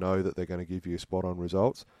list and know that they're going to give you spot-on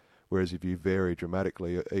results. Whereas if you vary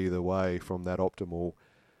dramatically either way from that optimal,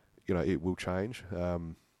 it will change.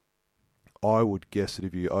 I would guess that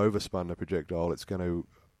if you overspun the projectile, you're going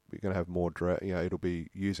to have more it'll be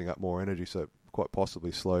using up more energy, so quite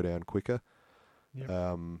possibly slow down quicker. Yep.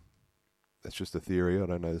 That's just a theory. I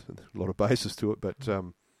don't know. There's a lot of basis to it, but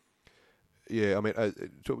yeah. I mean,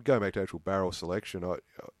 going back to actual barrel selection,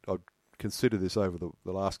 I considered this over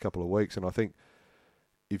the last couple of weeks, and I think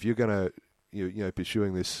if you're going to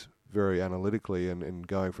pursuing this very analytically and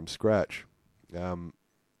going from scratch, I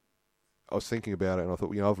was thinking about it, and I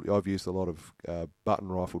thought, I've used a lot of button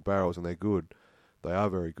rifled barrels, and they're good. They are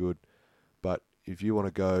very good, but if you want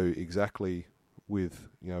to go exactly with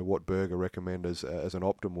what Berger recommend as an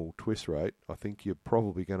optimal twist rate, I think you're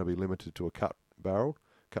probably going to be limited to a cut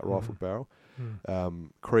rifled barrel.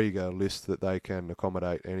 Krieger lists that they can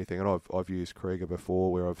accommodate anything, and I've used Krieger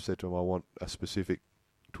before where I've said to them I want a specific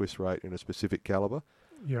twist rate in a specific caliber.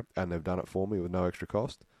 Yep. And they've done it for me with no extra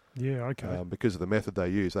cost. Yeah, okay. Because of the method they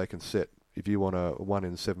use, they can set, if you want a 1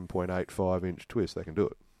 in 7.85 inch twist, they can do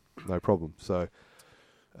it, no problem. So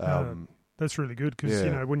that's really good, because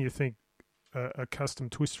when you think a custom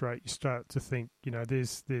twist rate, you start to think,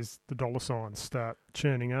 there's the dollar signs start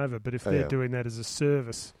churning over. But if they're doing that as a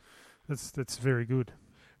service, that's very good.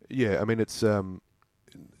 Yeah, I mean, it's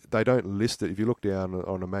they don't list it. If you look down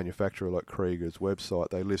on a manufacturer like Krieger's website,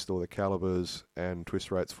 they list all the calibers and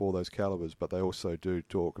twist rates for those calibers, but they also do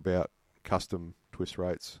talk about custom twist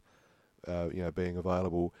rates, being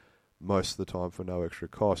available most of the time for no extra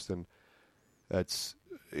cost. And it's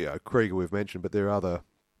Krieger we've mentioned, but there are other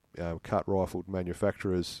cut rifled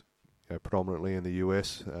manufacturers, predominantly in the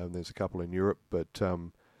US. There's a couple in Europe, but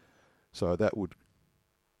so that would,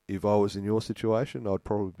 if I was in your situation, I'd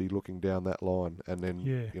probably be looking down that line and then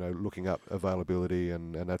looking up availability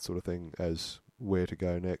and that sort of thing as where to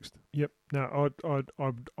go next. Yep. No,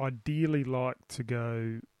 I'd ideally like to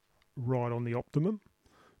go right on the optimum,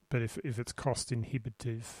 but if it's cost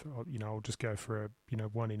inhibitive, I'll just go for a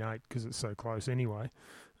 1 in 8 because it's so close anyway.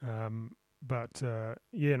 But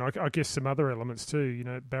and I guess some other elements too.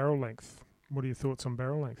 Barrel length. What are your thoughts on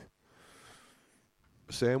barrel length?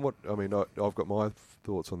 Sam, I've got my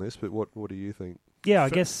thoughts on this, but what do you think? Yeah, I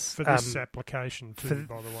guess for this application too.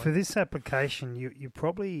 By the way, for this application, you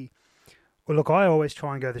probably, well, look, I always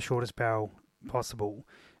try and go the shortest barrel possible.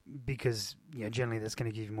 because generally that's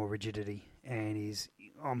going to give you more rigidity and is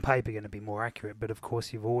on paper going to be more accurate. But of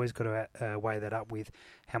course, you've always got to weigh that up with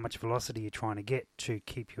how much velocity you're trying to get to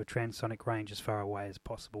keep your transonic range as far away as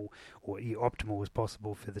possible, or optimal as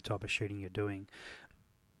possible for the type of shooting you're doing.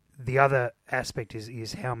 The other aspect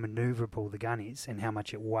is how manoeuvrable the gun is and how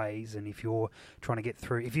much it weighs. And if you're trying to get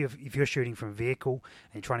through, if you're shooting from a vehicle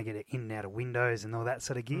and you're trying to get it in and out of windows and all that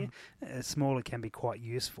sort of gear, smaller can be quite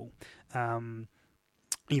useful.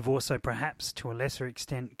 You've also perhaps, to a lesser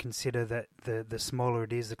extent, consider that the smaller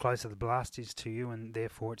it is, the closer the blast is to you, and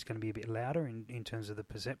therefore it's going to be a bit louder in terms of the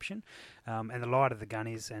perception. And the lighter the gun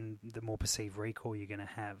is, and the more perceived recoil you're going to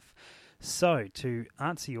have. So, to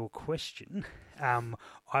answer your question,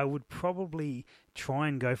 I would probably try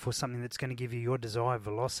and go for something that's going to give you your desired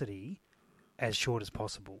velocity as short as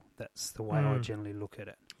possible. That's the way I generally look at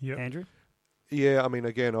it. Yep. Andrew? Yeah, I mean,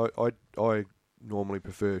 again, I normally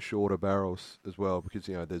prefer shorter barrels as well because,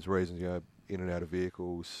 there's reasons, in and out of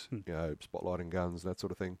vehicles, spotlighting guns, that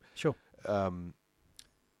sort of thing. Sure.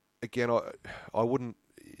 Again, I wouldn't...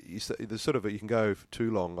 There's sort of you can go for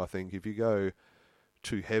too long, I think. If you go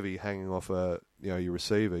too heavy hanging off your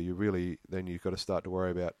receiver, then you've got to start to worry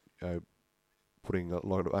about putting a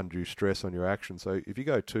lot of undue stress on your action. So if you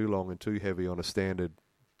go too long and too heavy on a standard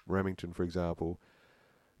Remington, for example,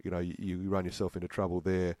 you run yourself into trouble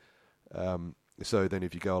there. So then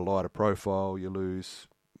if you go a lighter profile, you lose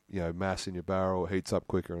mass in your barrel, it heats up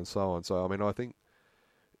quicker and so on. So I mean, I think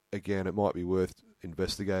again it might be worth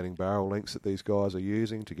investigating barrel lengths that these guys are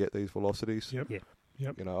using to get these velocities. Yep. Yeah.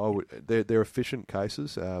 Yep. They're efficient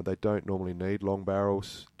cases. They don't normally need long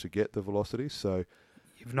barrels to get the velocities. So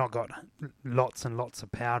You've not got lots and lots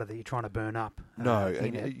of powder that you're trying to burn up. No,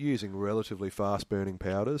 and using relatively fast burning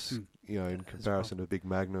powders, in comparison to big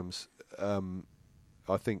magnums,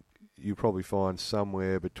 I think you probably find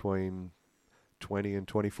somewhere between 20 and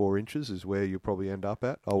 24 inches is where you probably end up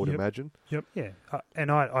at, I would imagine. Yep. Yeah,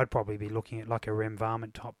 and I'd probably be looking at like a Rem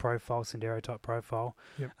Varmint type profile, Sendero type profile.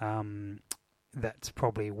 Yep. That's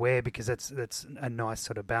probably where, because that's a nice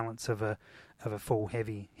sort of balance of a full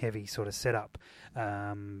heavy sort of setup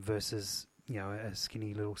versus a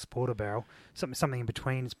skinny little sporter barrel. Something in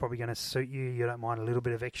between is probably going to suit you. You don't mind a little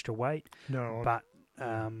bit of extra weight, but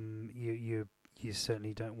you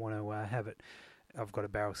certainly don't want to have it. I've got a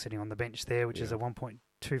barrel sitting on the bench there, which is a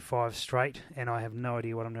 1.25 straight, and I have no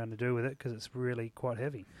idea what I'm going to do with it because it's really quite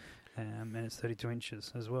heavy, and it's 32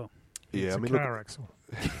 inches as well. It's a car axle.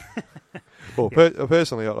 Well,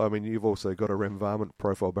 personally, I mean, you've also got a Rem Varmint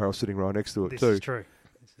profile barrel sitting right next to it too. This is true.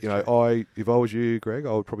 If I was you, Greg,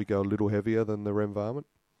 I would probably go a little heavier than the Rem Varmint.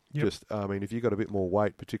 Yep. Just, I mean, if you've got a bit more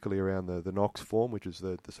weight, particularly around the Knox form, which is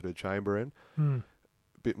the sort of chamber end, a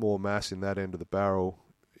bit more mass in that end of the barrel,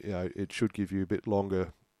 it should give you a bit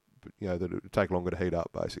longer, that it would take longer to heat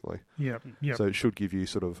up, basically. Yep. So it should give you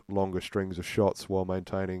sort of longer strings of shots while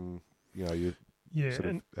maintaining, your sort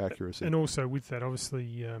of accuracy. And also with that,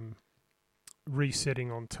 obviously,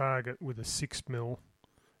 resetting on target with a 6mm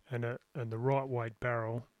and the right weight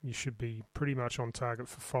barrel, you should be pretty much on target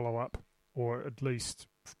for follow up, or at least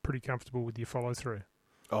pretty comfortable with your follow through.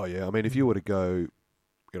 Oh yeah, I mean, if you were to go,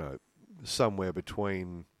 somewhere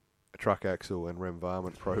between a truck axle and Rem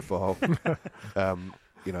Varmint profile,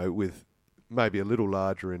 with maybe a little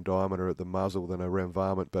larger in diameter at the muzzle than a Rem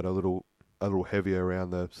Varmint, but a little heavier around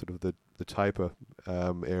the sort of the taper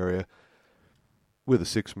area, with a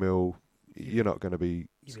 6mm, you're not going to be.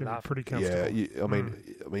 It's going to be pretty comfortable. Yeah, I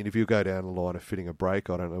mean, if you go down the line of fitting a brake,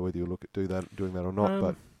 I don't know whether you look at doing that or not,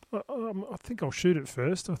 but. I think I'll shoot it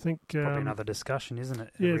first. I think probably another discussion, isn't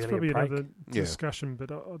it? Yeah, it's probably another discussion,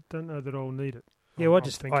 but I don't know that I'll need it. Yeah, well,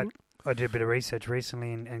 I did a bit of research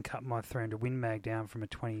recently and cut my 300 Win Mag down from a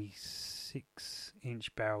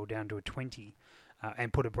 26-inch barrel down to a 20,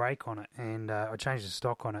 and put a brake on it, and I changed the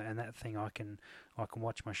stock on it, and that thing I can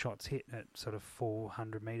watch my shots hit at sort of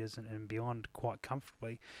 400 metres and beyond quite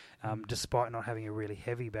comfortably, despite not having a really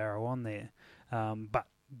heavy barrel on there, but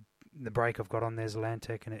the brake I've got on there is a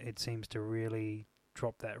Lantec, and it seems to really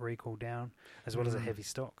drop that recoil down, as well as a heavy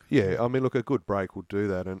stock. Yeah, I mean, look, a good brake will do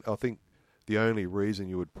that, and I think the only reason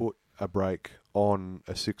you would put a brake on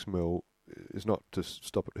a 6mm is not to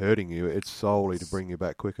stop it hurting you, it's solely to bring you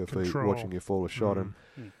back quicker for watching you fall a shot,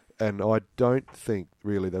 and I don't think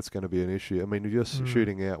really that's going to be an issue. I mean, if you're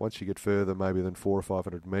shooting out, once you get further maybe than 400 or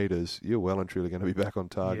 500 metres, you're well and truly going to be back on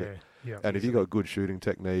target. Yeah, and if you've got good shooting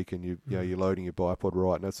technique and you're loading your bipod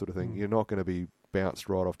right and that sort of thing, you're not going to be bounced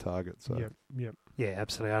right off target. So yeah,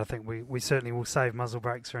 absolutely. I think we certainly will save muzzle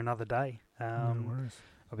brakes for another day. No worries.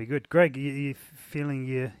 I'll be good. Greg, you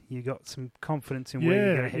feeling you got some confidence in where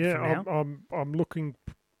you're going to head from now? I'm looking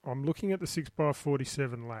I'm looking at the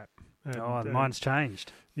 6x47 lap. And, mine's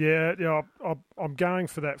changed. Yeah. I'm going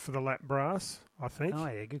for that for the lap brass, I think. Oh,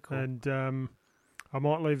 yeah, good call. And I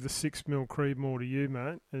might leave the 6mm Creedmoor to you,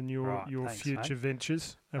 mate, and your thanks, future mate.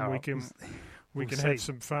 ventures, and we can we'll have see.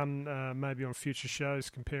 some fun maybe on future shows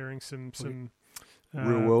comparing some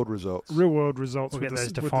real world results. Real world results. We'll get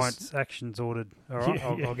those Defiance actions ordered. All right,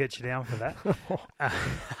 Yeah, I'll get you down for that.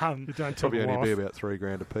 You don't tell Probably the only wife. be about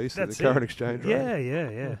 $3,000 a piece at That's the current it. exchange rate.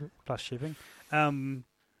 Yeah. Plus shipping.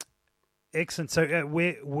 Excellent. So,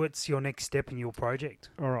 what's your next step in your project?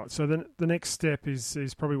 All right. So the next step is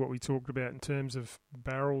probably what we talked about in terms of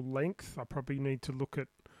barrel length. I probably need to look at,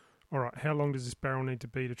 all right, how long does this barrel need to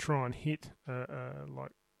be to try and hit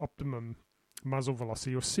like optimum muzzle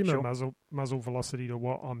velocity or similar muzzle velocity to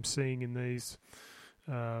what I'm seeing in these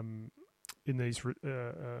from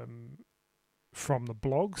the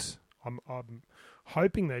blogs. I'm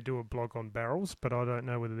hoping they do a blog on barrels, but I don't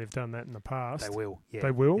know whether they've done that in the past. They will. Yeah.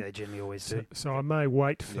 They will? Yeah, they generally always do. So I may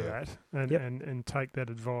wait for Yeah. that Yep. and take that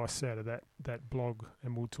advice out of that blog,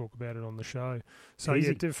 and we'll talk about it on the show. So Easy.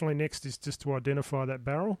 yeah, definitely next is just to identify that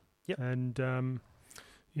barrel. Yep. And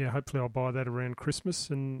hopefully I'll buy that around Christmas,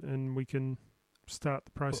 and we can start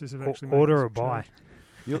the process of actually order making or some buy. change.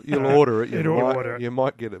 You'll order it. Order it. You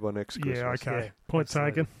might get it by next Christmas. Yeah, okay. Yeah, Point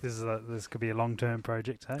absolutely. taken. This could be a long-term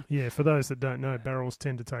project, hey? Yeah, for those that don't know, barrels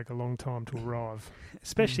tend to take a long time to arrive.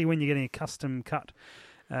 Especially when you're getting a custom cut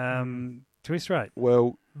twist rate.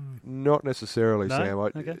 Well, not necessarily, No? Sam.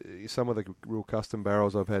 Okay. Some of the real custom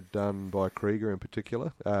barrels I've had done by Krieger in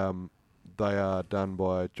particular, they are done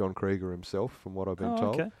by John Krieger himself, from what I've been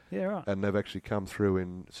told. Okay. Yeah, right. And they've actually come through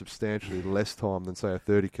in substantially less time than, say, a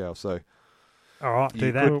 30 cal. So All right, do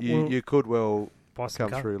you that. could, you could well Buy some come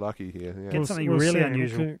cut. through lucky here. Yeah. Get something really Sam,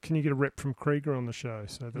 unusual. Can you get a rep from Krieger on the show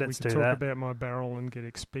so that Let's we can do talk that. about my barrel and get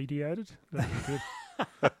expedited? That'd be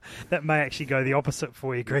good. That may actually go the opposite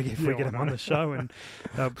for you, Greg, if we Yeah, get I them on know. the show, and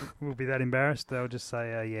we'll be that embarrassed. They'll just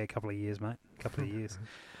say, yeah, a couple of years, mate. A couple of years.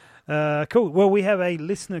 Cool. Well, we have a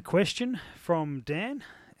listener question from Dan,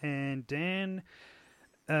 and Dan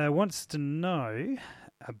wants to know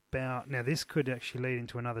about... Now, this could actually lead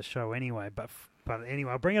into another show anyway, but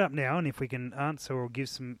anyway, I'll bring it up now, and if we can answer or give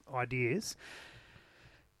some ideas.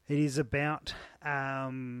 It is about...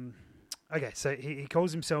 okay, so he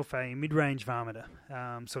calls himself a mid-range varminter,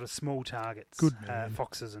 sort of small targets, Good man.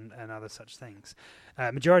 foxes and other such things.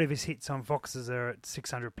 Majority of his hits on foxes are at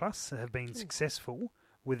 600 plus, have been successful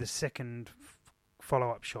with a second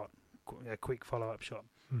follow-up shot, a quick follow-up shot.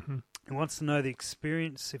 Mm-hmm. He wants to know the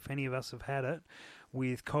experience, if any of us have had it,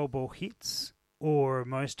 with cold ball hits or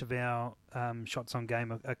most of our shots on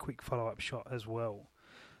game, a quick follow-up shot as well.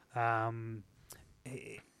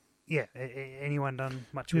 Anyone done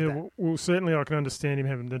much with that? Well, certainly I can understand him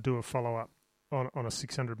having to do a follow-up on a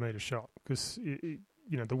 600-metre shot because, the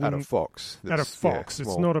At a wind... fox. At a fox, yeah,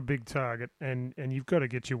 it's small. not a big target, and you've got to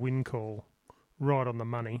get your wind call right on the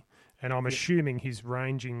money. And I'm assuming his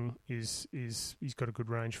ranging is he's got a good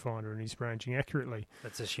rangefinder and he's ranging accurately.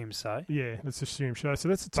 Let's assume so. Yeah, let's assume so. So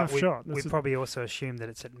that's a But tough shot. We'd probably also assume that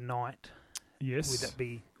it's at night. Yes. Would that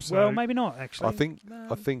be... So- well, maybe not, actually. I think the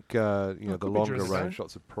could be longer during the day. range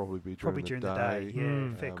shots would probably be Probably during the day. Yeah,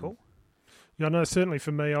 Mm. fair call. Yeah, no, certainly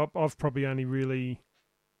for me, I've probably only really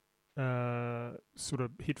sort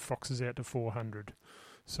of hit foxes out to 400.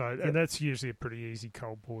 So, Yep. and that's usually a pretty easy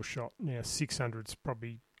cold bore shot. Now, 600's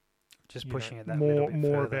probably Just you pushing know, it that little bit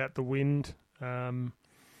more further. about the wind.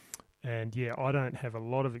 And yeah, I don't have a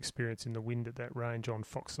lot of experience in the wind at that range on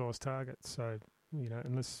fox-sized targets. So,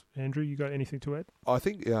 unless Andrew, you got anything to add? I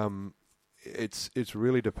think it's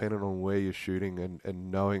really dependent on where you're shooting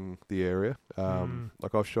and knowing the area.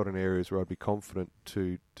 Like I've shot in areas where I'd be confident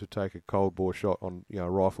to take a cold bore shot on a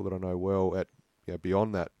rifle that I know well at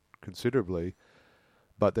beyond that considerably.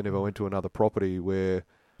 But then if I went to another property where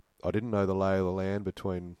I didn't know the lay of the land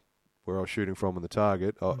between where I was shooting from and the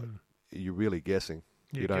target, you're really guessing.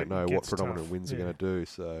 Yeah, You don't know what gets predominant tough. winds are Yeah. going to do.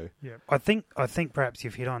 So Yeah. I think perhaps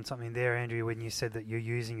you've hit on something there, Andrew, when you said that you're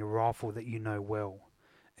using a rifle that you know well.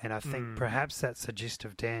 And I think perhaps that's the gist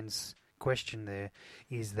of Dan's question there,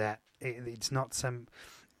 is that it's not some...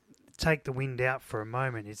 Take the wind out for a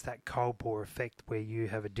moment. It's that cold bore effect where you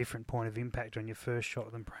have a different point of impact on your first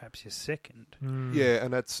shot than perhaps your second. yeah,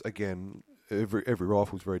 and that's again every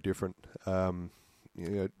rifle is very different.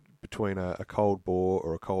 Between a cold bore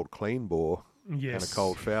or a cold clean bore Yes. and a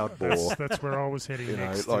cold fouled bore. That's where I was heading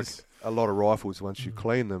next. Like is- a lot of rifles, once you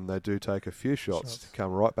clean them, they do take a few shots to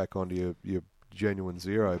come right back onto your genuine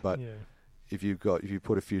zero. But yeah. if you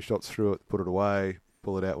put a few shots through it, put it away,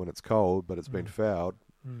 pull it out when it's cold, but it's been fouled,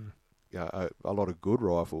 a lot of good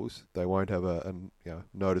rifles, they won't have a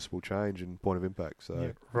noticeable change in point of impact.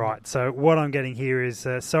 So Right. So what I'm getting here is,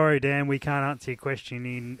 sorry, Dan, we can't answer your question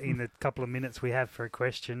in the couple of minutes we have for a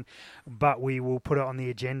question, but we will put it on the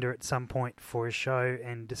agenda at some point for a show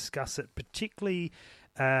and discuss it. Particularly,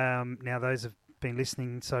 now those who've been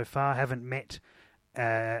listening so far haven't met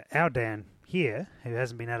our Dan here, who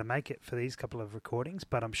hasn't been able to make it for these couple of recordings,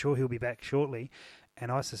 but I'm sure he'll be back shortly. And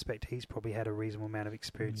I suspect he's probably had a reasonable amount of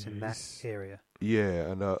experience in that area. Yeah,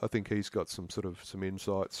 and I think he's got some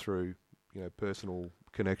insights through personal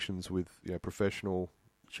connections with professional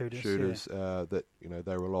shooters that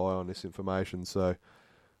they rely on this information. So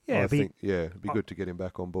I think it'd be good to get him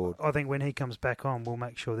back on board. I think when he comes back on, we'll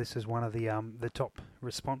make sure this is one of the top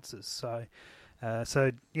responses. So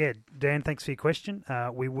Dan, thanks for your question.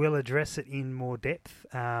 We will address it in more depth,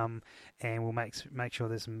 and we'll make sure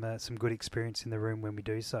there's some good experience in the room when we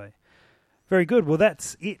do so. Very good. Well,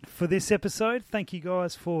 that's it for this episode. Thank you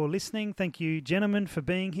guys for listening. Thank you, gentlemen, for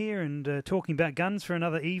being here and talking about guns for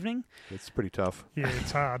another evening. It's pretty tough. Yeah,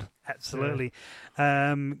 it's hard. Absolutely.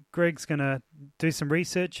 Greg's going to do some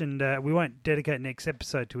research, and we won't dedicate next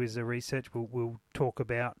episode to his research. We'll talk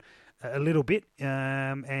about a little bit,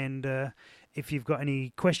 and if you've got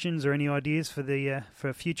any questions or any ideas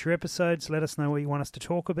for future episodes, let us know what you want us to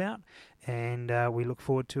talk about, and we look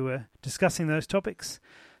forward to discussing those topics.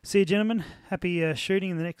 See you, gentlemen. Happy shooting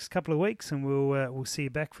in the next couple of weeks, and we'll see you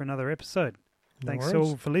back for another episode. Thanks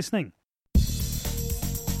all for listening.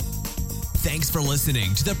 Thanks for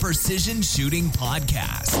listening to the Precision Shooting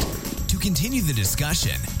Podcast. To continue the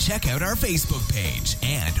discussion, check out our Facebook page.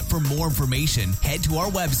 And for more information, head to our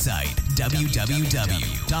website,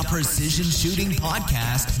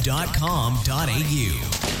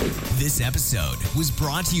 www.precisionshootingpodcast.com.au. This episode was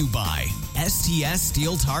brought to you by STS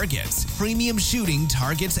Steel Targets, premium shooting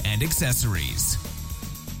targets and accessories.